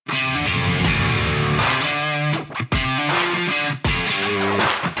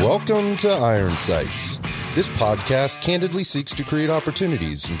Welcome to Iron Sights. This podcast candidly seeks to create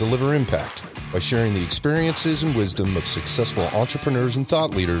opportunities and deliver impact by sharing the experiences and wisdom of successful entrepreneurs and thought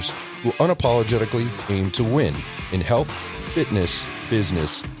leaders who unapologetically aim to win in health, fitness,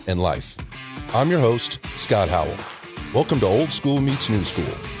 business, and life. I'm your host, Scott Howell. Welcome to Old School Meets New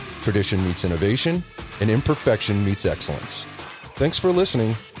School, tradition meets innovation, and imperfection meets excellence. Thanks for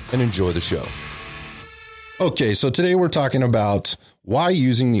listening and enjoy the show. Okay, so today we're talking about why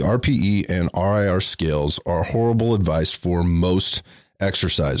using the RPE and RIR scales are horrible advice for most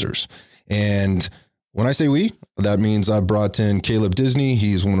exercisers. And when I say we, that means I brought in Caleb Disney.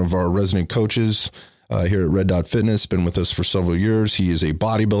 He's one of our resident coaches here at Red Dot Fitness, been with us for several years. He is a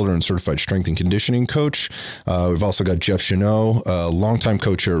bodybuilder and certified strength and conditioning coach. We've also got Jeff Cheneau, a longtime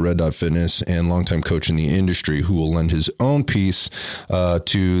coach here at Red Dot Fitness and longtime coach in the industry, who will lend his own piece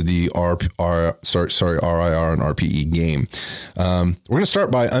to the RIR and RPE game. We're going to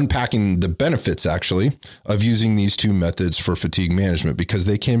start by unpacking the benefits, actually, of using these two methods for fatigue management, because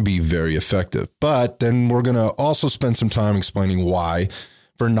they can be very effective. But then we're going to also spend some time explaining why,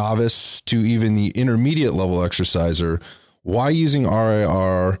 for novice to even the intermediate level exerciser, why using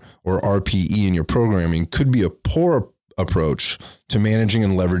RIR or RPE in your programming could be a poor approach to managing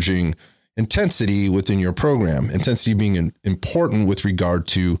and leveraging intensity within your program. Intensity being important with regard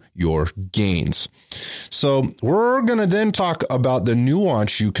to your gains. So we're going to then talk about the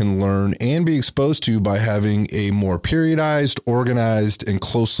nuance you can learn and be exposed to by having a more periodized, organized, and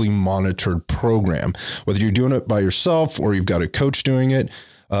closely monitored program. Whether you're doing it by yourself or you've got a coach doing it,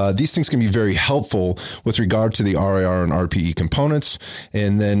 these things can be very helpful with regard to the RIR and RPE components.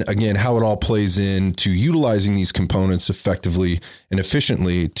 And then again, how it all plays into utilizing these components effectively and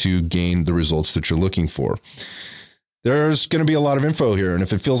efficiently to gain the results that you're looking for. There's going to be a lot of info here, and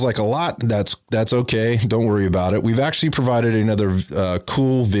if it feels like a lot, that's okay. Don't worry about it. We've actually provided another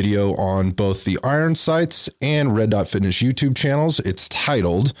cool video on both the Iron Sights and Red Dot Fitness YouTube channels. It's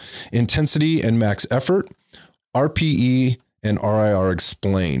titled Intensity and Max Effort, RPE and RIR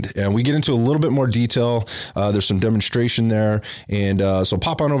Explained. And we get into a little bit more detail. There's some demonstration there. And so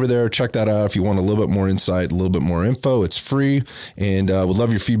pop on over there, check that out if you want a little bit more insight, a little bit more info. It's free, and would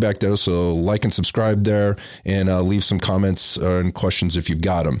love your feedback there. So like and subscribe there, and leave some comments and questions if you've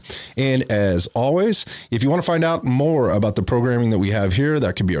got them. And as always, if you want to find out more about the programming that we have here,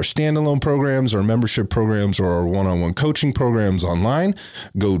 that could be our standalone programs, our membership programs, or our one-on-one coaching programs online,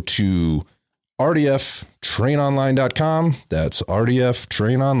 go to rdftrainonline.com. That's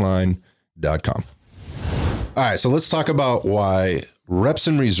rdftrainonline.com. All right, so let's talk about why reps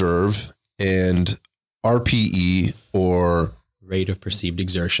in reserve and RPE, or rate of perceived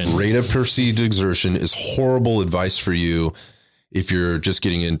exertion, is horrible advice for you if you're just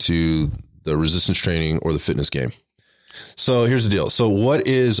getting into the resistance training or the fitness game. So here's the deal. So what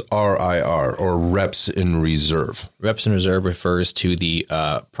is RIR, or reps in reserve? Reps in reserve refers to the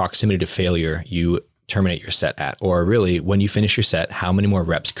proximity to failure you terminate your set at, or really when you finish your set, how many more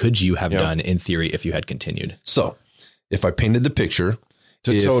reps could you have done in theory if you had continued? So if I painted the picture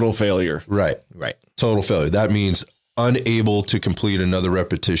total failure, right. Total failure. That means unable to complete another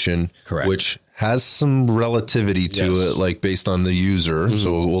repetition, correct, which has some relativity to it, like based on the user. Mm-hmm.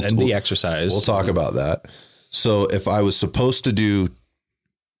 So the exercise. We'll talk about that. So if I was supposed to do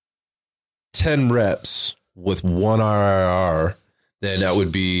 10 reps with one RIR, then that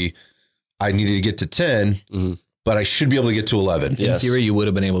would be, I needed to get to 10, but I should be able to get to 11. In theory, you would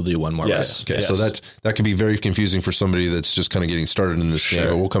have been able to do one more rep. Okay. Yes. So that could be very confusing for somebody that's just kind of getting started in this game,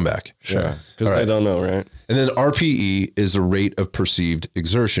 but we'll come back. Sure. Because they don't know, right? And then RPE is a rate of perceived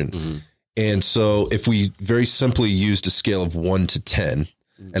exertion. Mm-hmm. And so if we very simply used a scale of 1 to 10,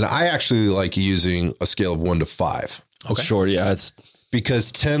 and I actually like using a scale of 1 to 5. Okay. Sure. Yeah. It's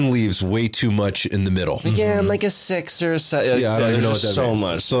because 10 leaves way too much in the middle. Again, like a 6 or 7. Yeah. I don't even know what that so means.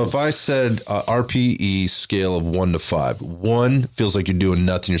 Much. So if I said RPE scale of 1 to 5, 1 feels like you're doing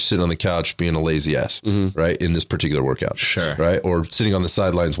nothing. You're sitting on the couch being a lazy ass, right? In this particular workout. Sure. Right. Or sitting on the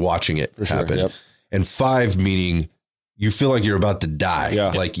sidelines watching it happen. Yep. And 5 meaning you feel like you're about to die.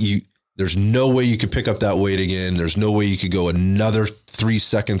 Yeah. Like there's no way you could pick up that weight again. There's no way you could go another 3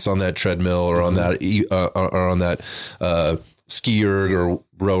 seconds on that treadmill or on that ski erg or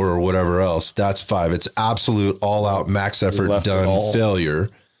rower or whatever else. That's 5. It's absolute all out max effort done failure.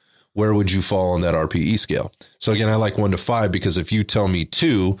 Where would you fall on that RPE scale? So again, I like 1 to 5 because if you tell me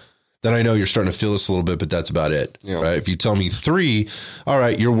 2, then I know you're starting to feel this a little bit, but that's about it, right? If you tell me 3, all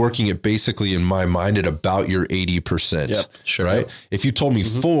right, you're working it basically in my mind at about your 80%, right? Yep. If you told me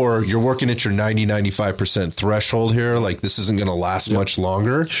 4, you're working at your 90-95% threshold here. Like this isn't going to last much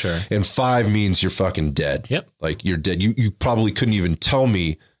longer. Sure. And 5 means you're fucking dead. Yep. Like you're dead. You probably couldn't even tell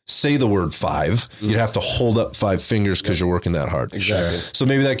me say the word 5, you'd have to hold up 5 fingers because you're working that hard. Exactly. So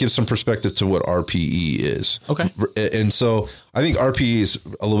maybe that gives some perspective to what RPE is. Okay. And so I think RPE is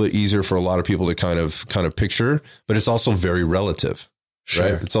a little bit easier for a lot of people to kind of picture, but it's also very relative.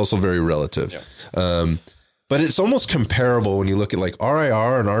 Right. It's also very relative. Yeah. But it's almost comparable when you look at like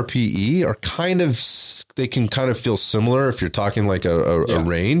RIR and RPE are they can kind of feel similar if you're talking like a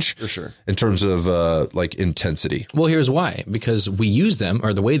range for sure in terms of like intensity. Well, here's why, because we use them,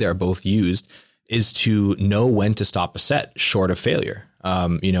 or the way they're both used is to know when to stop a set short of failure.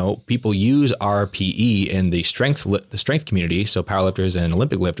 People use RPE in the strength community. So powerlifters and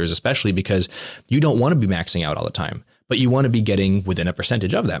Olympic lifters, especially, because you don't want to be maxing out all the time, but you want to be getting within a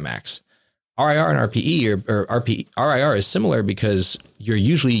percentage of that max. RIR and RPE RIR is similar because you're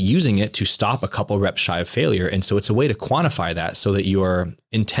usually using it to stop a couple reps shy of failure. And so it's a way to quantify that so that your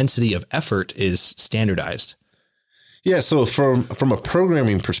intensity of effort is standardized. Yeah. So from a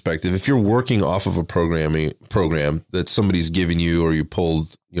programming perspective, if you're working off of a program that somebody's giving you or you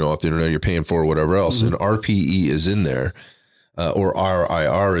pulled, off the internet, you're paying for or whatever else, and RPE is in there or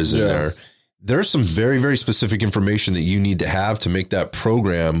RIR is in there, there's some very, very specific information that you need to have to make that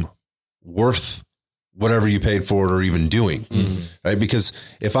program worth whatever you paid for it or even doing, right? Because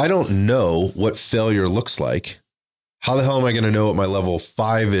if I don't know what failure looks like, how the hell am I going to know what my level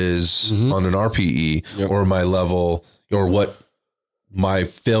 5 is on an RPE or my level or what my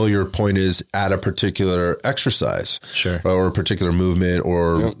failure point is at a particular exercise or a particular movement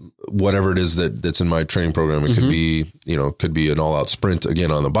or whatever it is that's in my training program? It could be an all out sprint again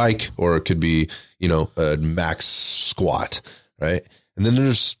on the bike, or it could be, a max squat, right? And then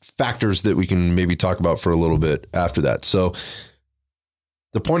there's factors that we can maybe talk about for a little bit after that. So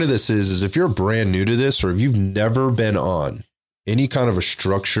the point of this is if you're brand new to this, or if you've never been on any kind of a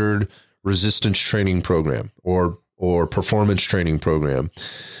structured resistance training program or performance training program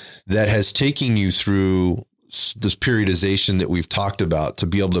that has taken you through this periodization that we've talked about to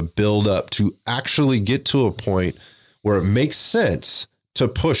be able to build up to actually get to a point where it makes sense to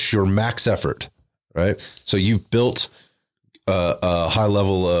push your max effort, right? So you've built a high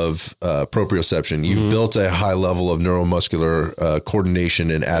level of proprioception. You've built a high level of neuromuscular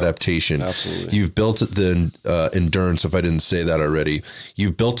coordination and adaptation. Absolutely. You've built the endurance, if I didn't say that already.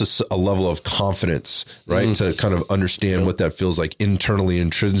 You've built a level of confidence, right? To kind of understand what that feels like internally,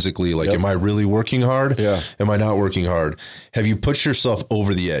 intrinsically. Like, am I really working hard? Yeah. Am I not working hard? Have you pushed yourself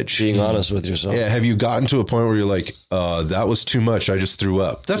over the edge? Being honest with yourself. Yeah. Have you gotten to a point where you're like, that was too much. I just threw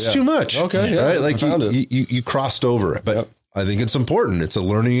up. That's too much. Okay. Yeah, right. Like you crossed over it, but I think it's important. It's a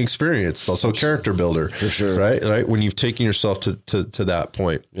learning experience. It's also a character builder. For sure. Right. When you've taken yourself to that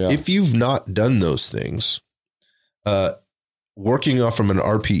point, if you've not done those things, working off from an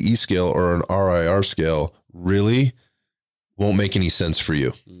RPE scale or an RIR scale really won't make any sense for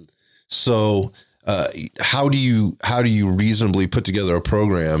you. So, how do you reasonably put together a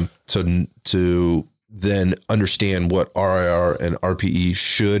program to then understand what RIR and RPE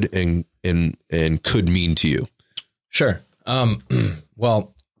should and could mean to you? Sure.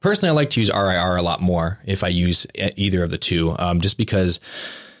 Well, personally, I like to use RIR a lot more if I use either of the two, just because,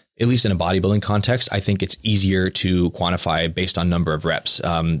 at least in a bodybuilding context, I think it's easier to quantify based on number of reps,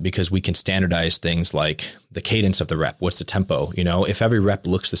 because we can standardize things like the cadence of the rep. What's the tempo? If every rep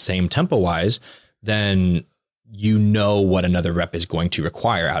looks the same tempo wise, then what another rep is going to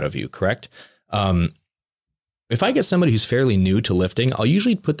require out of you. Correct. If I get somebody who's fairly new to lifting, I'll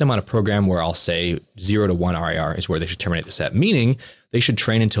usually put them on a program where I'll say 0 to 1 RIR is where they should terminate the set, meaning they should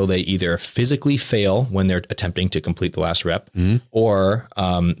train until they either physically fail when they're attempting to complete the last rep, or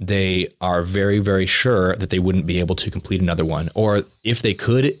they are very, very sure that they wouldn't be able to complete another one. Or if they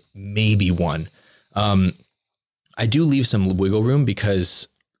could, maybe one. I do leave some wiggle room because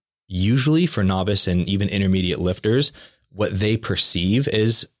usually for novice and even intermediate lifters, what they perceive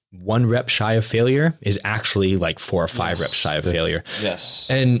is 1 rep shy of failure is actually like 4 or 5 reps shy of failure. Yes.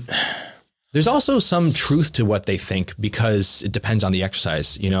 And there's also some truth to what they think because it depends on the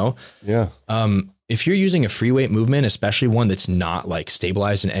exercise, Yeah. If you're using a free weight movement, especially one that's not like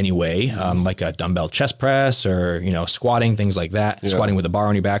stabilized in any way, like a dumbbell chest press or, squatting, things like that, squatting with a bar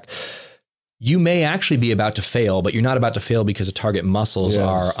on your back, you may actually be about to fail, but you're not about to fail because the target muscles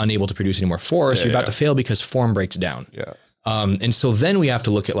are unable to produce any more force. You're about to fail because form breaks down. Yeah. And so then we have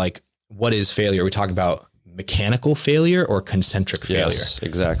to look at what is failure? Are we talking about mechanical failure or concentric failure? Yes,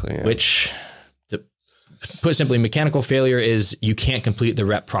 exactly. Yeah. Which, to put simply, mechanical failure is you can't complete the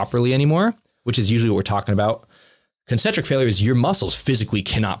rep properly anymore, which is usually what we're talking about. Concentric failure is your muscles physically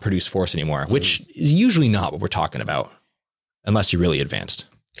cannot produce force anymore, which is usually not what we're talking about unless you're really advanced.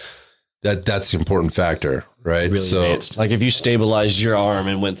 That's the important factor, right? Really so advanced. Like if you stabilized your arm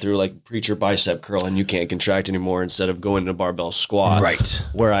and went through like preacher bicep curl and you can't contract anymore instead of going to barbell squat, Right.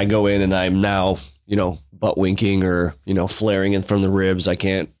 where I go in and I'm now, butt winking or, flaring in from the ribs. I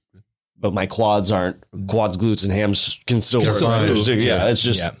can't, but my quads, glutes and hams can still work. fine. Yeah. It's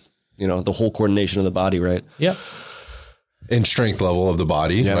just, the whole coordination of the body, right? Yeah. and strength level of the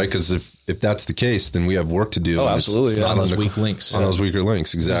body, right? Because if that's the case, then we have work to do. Oh, absolutely. It's On not those the- weak links. On those weaker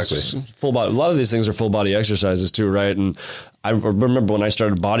links, exactly. Full body. A lot of these things are full body exercises too, right? And I remember when I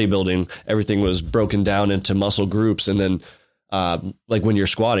started bodybuilding, everything was broken down into muscle groups. And then, like when you're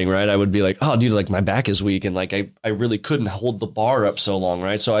squatting, right, I would be like, oh, dude, like my back is weak. And like, I really couldn't hold the bar up so long,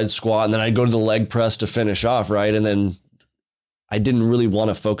 right? So I'd squat and then I'd go to the leg press to finish off, right? And then I didn't really want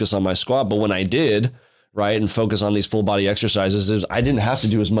to focus on my squat. But when I did, right, and focus on these full body exercises, I didn't have to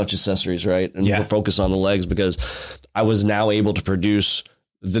do as much accessories, right? And focus on the legs because I was now able to produce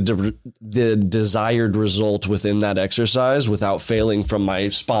the desired result within that exercise without failing from my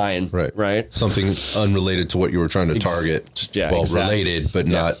spine, right? Something unrelated to what you were trying to target. Related, but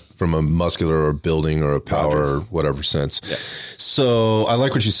not from a muscular or building or a power or whatever sense. Yeah. So I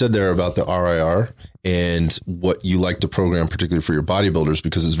like what you said there about the RIR and what you like to program, particularly for your bodybuilders,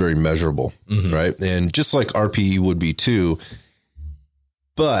 because it's very measurable, right? And just like RPE would be too,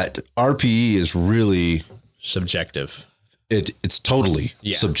 but RPE is really subjective. It's totally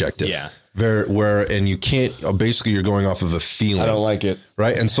subjective. Yeah. And you can't, basically you're going off of a feeling. I don't like it.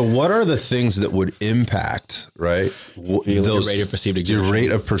 Right. And so what are the things that would impact, right? Your rate of perceived exertion. Your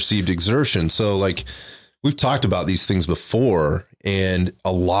rate of perceived exertion. So like we've talked about these things before, and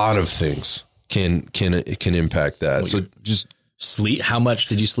a lot of things can impact that. So just sleep. How much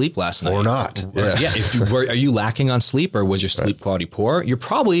did you sleep last night? Or not. Yeah. Are you lacking on sleep, or was your sleep quality poor? You're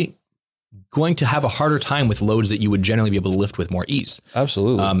probably going to have a harder time with loads that you would generally be able to lift with more ease.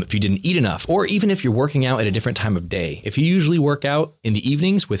 Absolutely. If you didn't eat enough, or even if you're working out at a different time of day. If you usually work out in the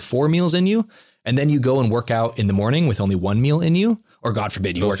evenings with 4 meals in you, and then you go and work out in the morning with only 1 meal in you, or God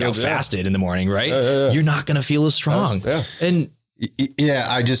forbid you work out fasted in the morning, right? You're not going to feel as strong. And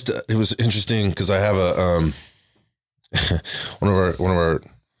it was interesting because I have a, one of our,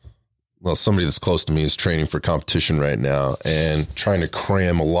 somebody that's close to me is training for competition right now and trying to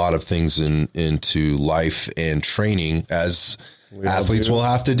cram a lot of things into life and training, as athletes will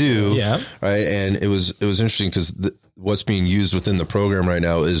have to do. Yeah. Right. And it was interesting because what's being used within the program right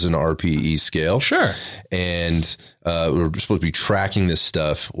now is an RPE scale. Sure. And we're supposed to be tracking this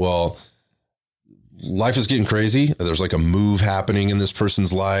stuff. Well, life is getting crazy. There's like a move happening in this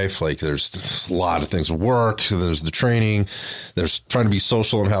person's life. Like there's a lot of things, work, there's the training, there's trying to be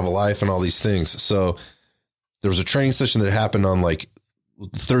social and have a life and all these things. So there was a training session that happened on like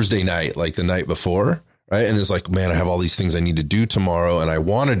Thursday night, like the night before. Right. And it's like, man, I have all these things I need to do tomorrow and I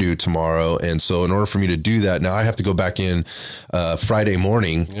want to do tomorrow. And so in order for me to do that, now I have to go back in Friday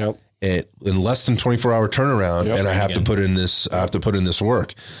morning in less than 24-hour turnaround. And I have to put in this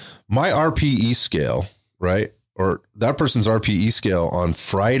work. My RPE scale, right, or that person's RPE scale on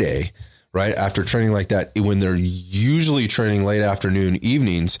Friday, right, after training like that, when they're usually training late afternoon,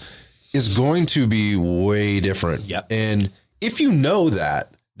 evenings, is going to be way different. Yep. And if you know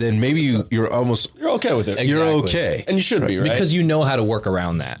that, then maybe you're okay with it. You're okay. And you should be, right? Because you know how to work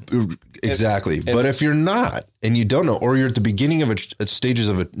around that. Exactly. But if you're not, and you don't know, or you're at the beginning of stages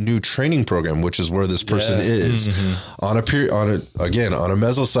of a new training program, which is where this person is on a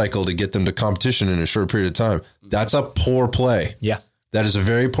mesocycle to get them to competition in a short period of time, that's a poor play. Yeah. That is a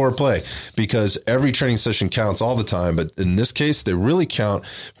very poor play because every training session counts all the time. But in this case, they really count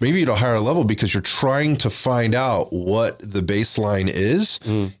maybe at a higher level because you're trying to find out what the baseline is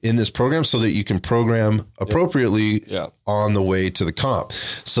in this program so that you can program appropriately on the way to the comp.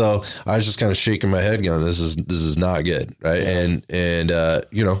 So I was just kind of shaking my head going, this is not good. Right. Yeah.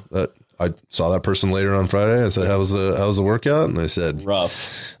 I saw that person later on Friday. I said, how was the workout? And they said,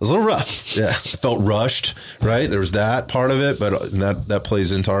 rough. It was a little rough. Yeah. I felt rushed, right? There was that part of it, but that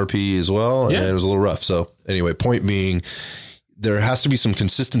plays into RPE as well. And it was a little rough. So anyway, point being, there has to be some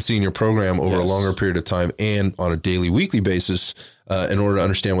consistency in your program over a longer period of time and on a daily, weekly basis in order to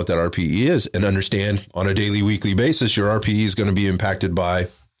understand what that RPE is, and understand on a daily, weekly basis, your RPE is going to be impacted by,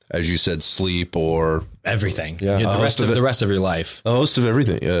 as you said, sleep or everything. Yeah. The rest of your life. A host of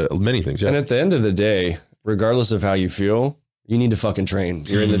everything. Many things. Yeah. And at the end of the day, regardless of how you feel, you need to fucking train.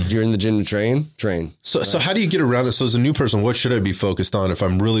 You're in the gym to train. So how do you get around this? So as a new person, what should I be focused on if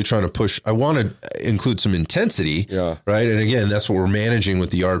I'm really trying to push? I want to include some intensity. Yeah. Right. And again, that's what we're managing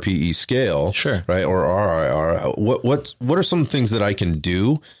with the RPE scale. Sure. Right. Or RIR. What are some things that I can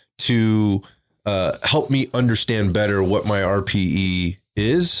do to help me understand better what my RPE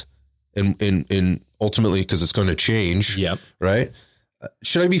is and ultimately because it's going to change. Yep. Right.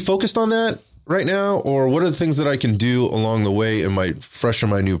 Should I be focused on that right now? Or what are the things that I can do along the way in my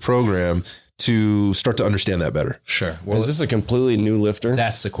new program to start to understand that better? Sure. Well, is this a completely new lifter?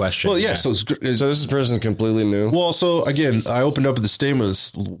 that's the question. Well, yeah. So this person is completely new. well, so again, I opened up with the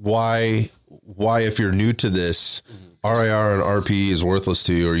statements. Why, if you're new to this, RIR and RPE is worthless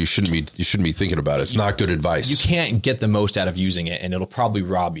to you, or you shouldn't be thinking about it. It's not good advice. You can't get the most out of using it, and it'll probably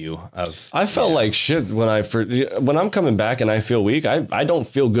rob you of. I felt like shit when I'm coming back and I feel weak. I don't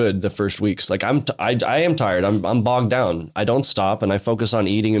feel good the first weeks. Like I am tired. I'm bogged down. I don't stop and I focus on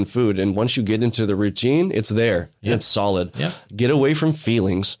eating and food. And once you get into the routine, it's there. Yeah. It's solid. Yeah. Get away from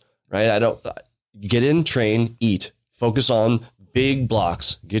feelings, right? Get in, train, eat, focus on big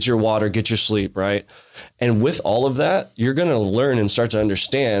blocks, get your water, get your sleep, right? And with all of that, you're going to learn and start to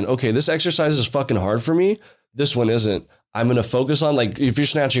understand, okay, this exercise is fucking hard for me. This one isn't. I'm going to focus on, like, if you're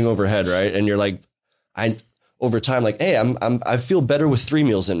snatching overhead, right? And you're like, over time, like, hey, I feel better with 3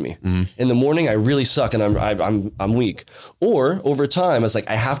 meals in me. Mm-hmm. In the morning, I really suck and I'm weak. Or over time, it's like,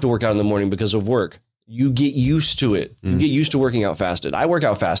 I have to work out in the morning because of work. You get used to it. You get used to working out fasted. I work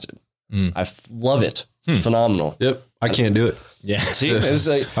out fasted. I love it. Phenomenal. Yep. I can't do it. Yeah. See, it's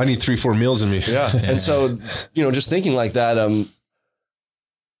like, I need 3-4 meals in me. yeah. And so, just thinking like that,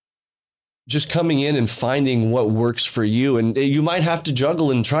 just coming in and finding what works for you. And you might have to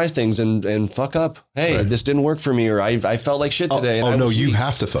juggle and try things and fuck up. Hey, Right. this didn't work for me, or I felt like shit today. Oh, and no, was you weak.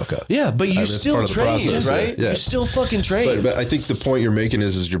 have to fuck up. Yeah, but you That's still part of the train, process, right? yeah. You still fucking train. But I think the point you're making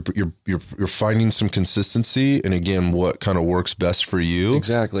is you're finding some consistency, and again, what kind of works best for you.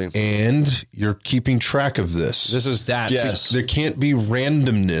 Exactly. And you're keeping track of this. That's There can't be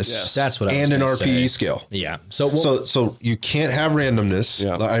randomness. Yes. That's what I was and an gonna RPE say. scale. Yeah. So So you can't have randomness.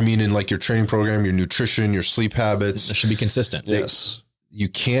 Yeah. I mean, in like your training program, your nutrition, your sleep habits. it should be consistent. Yes. You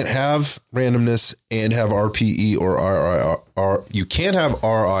can't have randomness and have RPE or RIR. You can have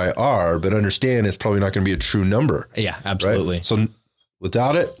RIR, but understand it's probably not going to be a true number. Yeah, Right? absolutely. So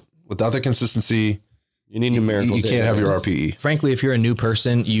without the consistency, You need numerical you data. can't have your RPE. Frankly, if you're a new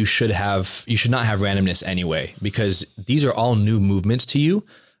person, you should not have randomness anyway, because these are all new movements to you.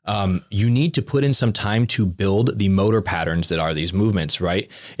 You need to put in some time to build the motor patterns that are these movements, right?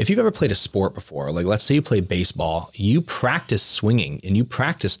 If you've ever played a sport before, like let's say you play baseball, you practice swinging and you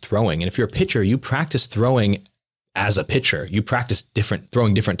practice throwing. And if you're a pitcher, you practice throwing as a pitcher. You practice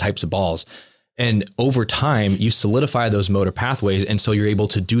throwing different types of balls. And over time, you solidify those motor pathways. And so you're able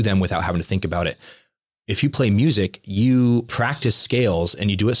to do them without having to think about it. If you play music, you practice scales and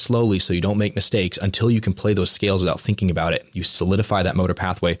you do it slowly so you don't make mistakes until you can play those scales without thinking about it. You solidify that motor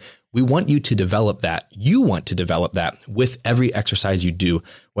pathway. We want you to develop that. You want to develop that with every exercise you do,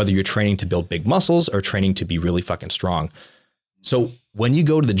 whether you're training to build big muscles or training to be really fucking strong. So when you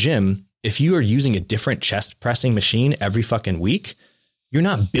go to the gym, if you are using a different chest pressing machine every fucking week, you're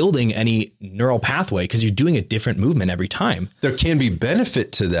not building any neural pathway because you're doing a different movement every time. There can be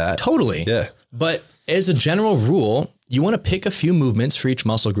benefit to that. Totally. Yeah. But as a general rule, you want to pick a few movements for each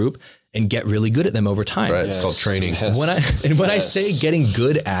muscle group and get really good at them over time. Right. It's called training. Yes. When I say getting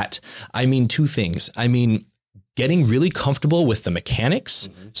good at, I mean two things. I mean, getting really comfortable with the mechanics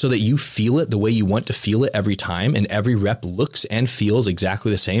so that you feel it the way you want to feel it every time. And every rep looks and feels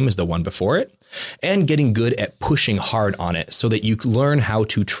exactly the same as the one before it. And getting good at pushing hard on it so that you learn how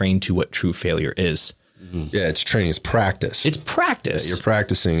to train to what true failure is. Yeah, it's training. It's practice. It's practice. You're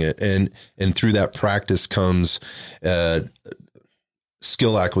practicing it, and through that practice comes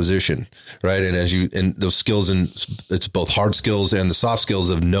skill acquisition, right? And those skills, and it's both hard skills and the soft skills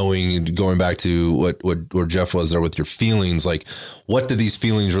of knowing. Going back to where Jeff was there with your feelings, like what do these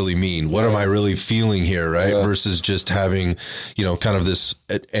feelings really mean? What am I really feeling here, right? Yeah. Versus just having, kind of this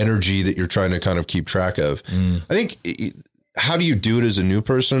energy that you're trying to kind of keep track of. I think. How do you do it as a new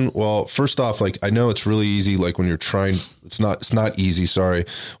person? Well, first off, like I know it's really easy. Like when you're trying, it's not easy. Sorry.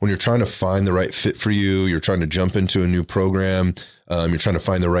 When you're trying to find the right fit for you, you're trying to jump into a new program. You're trying to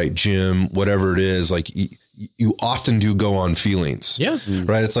find the right gym, whatever it is. Like you often do go on feelings. Yeah.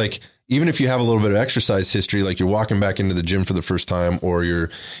 Right. It's like, even if you have a little bit of exercise history, like you're walking back into the gym for the first time, or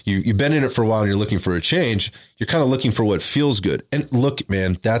you've been in it for a while and you're looking for a change, you're kind of looking for what feels good. And look,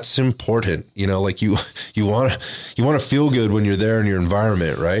 man, that's important. Like you want to feel good when you're there in your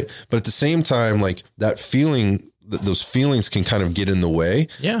environment. Right. But at the same time, like that feeling, those feelings can kind of get in the way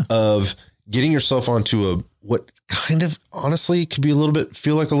of getting yourself onto what kind of honestly could be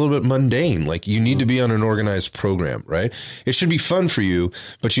feel like a little bit mundane. Like you need to be on an organized program, right? It should be fun for you,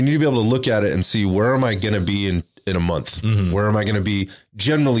 but you need to be able to look at it and see, where am I going to be in a month? Mm-hmm. Where am I going to be,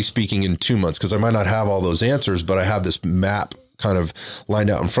 generally speaking, in 2 months? Because I might not have all those answers, but I have this map kind of lined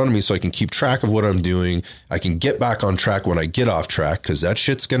out in front of me so I can keep track of what I'm doing. I can get back on track when I get off track, because that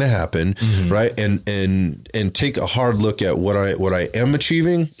shit's going to happen. Right. And take a hard look at what I am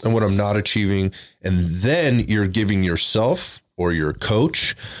achieving and what I'm not achieving. And then you're giving yourself or your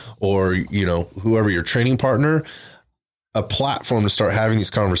coach or, whoever your training partner, a platform to start having these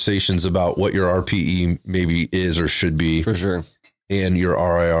conversations about what your RPE maybe is or should be. For sure. And your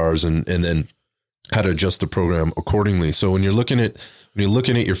RIRs and then how to adjust the program accordingly. So when you're looking at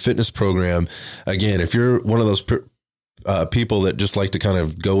your fitness program, again, if you're one of those people that just like to kind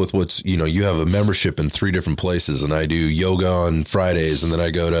of go with what's, you have a membership in 3 different places, and I do yoga on Fridays, and then I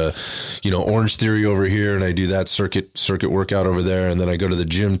go to, Orange Theory over here, and I do that circuit workout over there. And then I go to the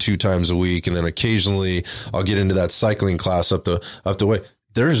gym 2 times a week. And then occasionally I'll get into that cycling class up the way.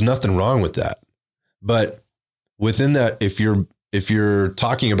 There is nothing wrong with that. But within that, if you're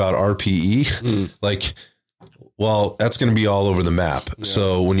talking about RPE, well, that's going to be all over the map. Yeah.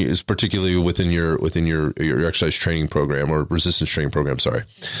 So when it's particularly within your exercise training program or resistance training program, sorry.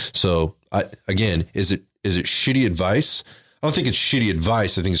 So is it shitty advice? I don't think it's shitty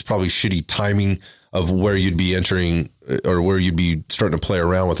advice. I think it's probably shitty timing of where you'd be entering or where you'd be starting to play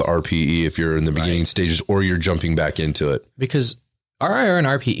around with the RPE if you're in the beginning stages or you're jumping back into it. Because RIR and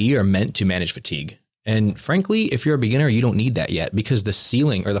RPE are meant to manage fatigue. And frankly, if you're a beginner, you don't need that yet, because the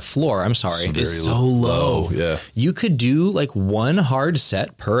ceiling or the floor, is so low. Yeah. You could do like 1 hard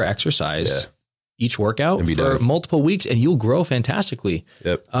set per exercise each workout for multiple weeks, and you'll grow fantastically.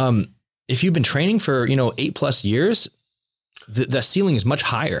 Yep. If you've been training for, 8+ years, the ceiling is much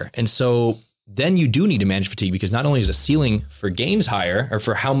higher. And so then you do need to manage fatigue, because not only is the ceiling for gains higher, or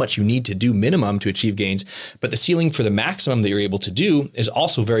for how much you need to do minimum to achieve gains, but the ceiling for the maximum that you're able to do is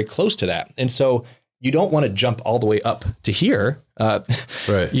also very close to that. And so you don't want to jump all the way up to here,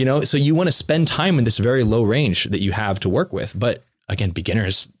 right? So you want to spend time in this very low range that you have to work with. But again,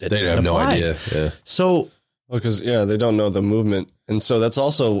 beginners, they have no idea. Yeah. So, because they don't know the movement. And so that's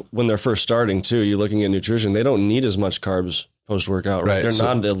also when they're first starting too, you're looking at nutrition, they don't need as much carbs post-workout, right? They're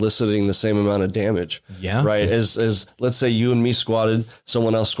not eliciting the same amount of damage. Yeah. Right. As let's say you and me squatted,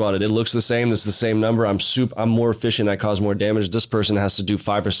 someone else squatted. It looks the same. It's the same number. I'm more efficient. I cause more damage. This person has to do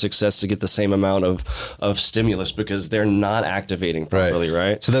 5 or 6 sets to get the same amount of stimulus, because they're not activating properly.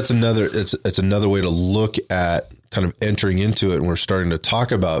 Right. So that's it's another way to look at kind of entering into it. And we're starting to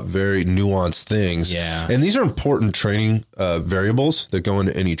talk about very nuanced things. Yeah. And these are important training variables that go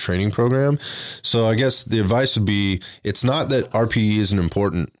into any training program. So I guess the advice would be, it's not that RPE isn't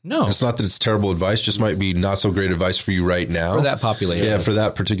important. No. It's not that it's terrible advice, just might be not so great advice for you right now. For that population. Yeah, for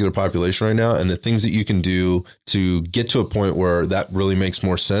that particular population right now. And the things that you can do to get to a point where that really makes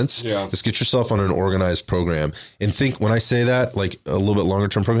more sense is get yourself on an organized program. And think, when I say that, like a little bit longer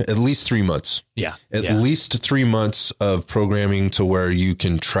term program, at least 3 months. Yeah. At least 3 months of programming to where you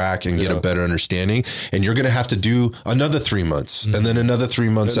can track and get a better understanding. And you're going to have to do another 3 months and then another 3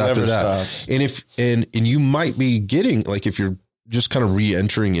 months after that. Stops. And and you might be getting, like, if you're just kind of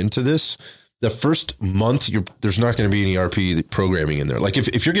re-entering into this, the first month, there's not going to be any RPE programming in there. Like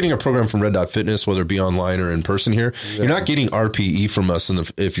if you're getting a program from Red Dot Fitness, whether it be online or in person here, you're not getting RPE from us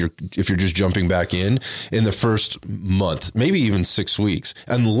if you're just jumping back in the first month, maybe even 6 weeks,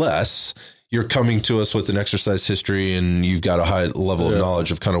 unless you're coming to us with an exercise history and you've got a high level of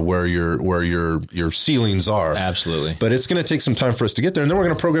knowledge of kind of where your ceilings are. Absolutely. But it's going to take some time for us to get there, and then we're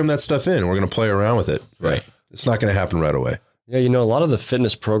going to program that stuff in. We're going to play around with it. Right. It's not going to happen right away. Yeah. A lot of the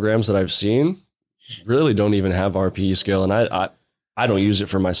fitness programs that I've seen really don't even have RPE scale. And I don't use it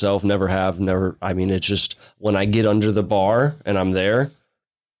for myself. Never have. I mean, it's just when I get under the bar and I'm there,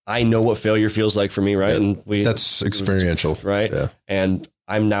 I know what failure feels like for me. Right. Yeah. And that's experiential. Right. Yeah. And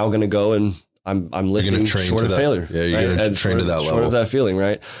I'm now going to go and I'm lifting short of failure. Yeah, you're going to train to that level. Short of that feeling,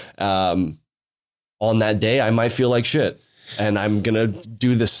 right? On that day, I might feel like shit. And I'm going to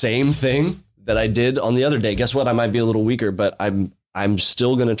do the same thing that I did on the other day. Guess what? I might be a little weaker, but I'm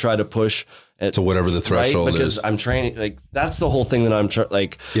still going to try to push to whatever the threshold is. Because I'm training. Like, that's the whole thing that I'm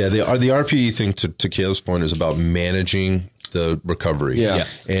Yeah, the RPE thing, to Caleb's point, is about managing the recovery. Yeah.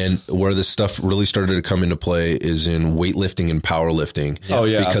 And where this stuff really started to come into play is in weightlifting and powerlifting. Oh,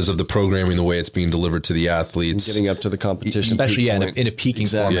 yeah. Because of the programming, the way it's being delivered to the athletes. And getting up to the competition. Especially in a peaking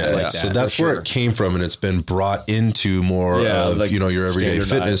format like that. So that's where it came from, and it's been brought into more of, your everyday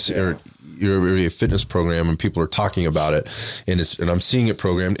fitness or your everyday fitness program, and people are talking about it, and I'm seeing it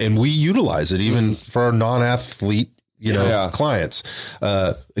programmed, and we utilize it even for our non-athlete clients,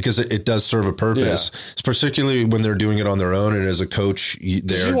 because it does serve a purpose, particularly when they're doing it on their own. And as a coach, you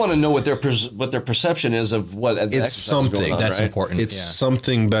want to know what their perception is of what it's something that's right? important. It's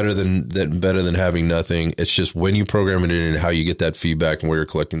something better than having nothing. It's just when you program it in and how you get that feedback and where you're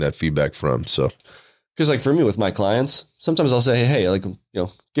collecting that feedback from. So, because like for me with my clients, sometimes I'll say, hey, like,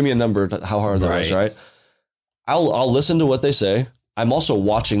 give me a number, how hard that is, right? I'll listen to what they say. I'm also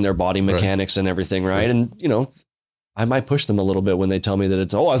watching their body mechanics and everything, right? And, I might push them a little bit when they tell me that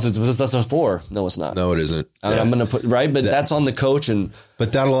that's a 4. No, it's not. No, it isn't. I'm going to put, right? But that's on the coach.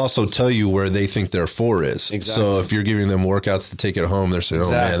 But that'll also tell you where they think their 4 is. Exactly. So if you're giving them workouts to take it home, they're saying,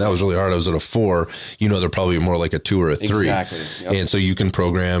 oh man, that was really hard. I was at a 4. They're probably more like a 2 or a 3. Exactly. Yep. And so you can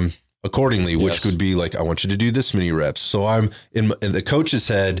program accordingly, which could be like, I want you to do this many reps. So I'm in the coach's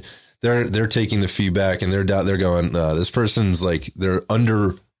head, they're taking the feedback and they're going, this person's like, they're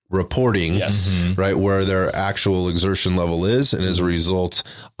under reporting, right, where their actual exertion level is. And as a result,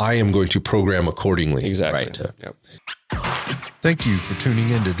 I am going to program accordingly. Exactly. Right. Yep. Thank you for tuning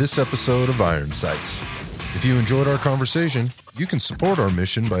into this episode of Iron Sights. If you enjoyed our conversation, you can support our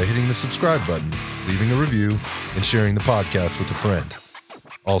mission by hitting the subscribe button, leaving a review, and sharing the podcast with a friend.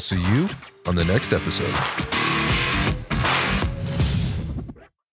 I'll see you on the next episode.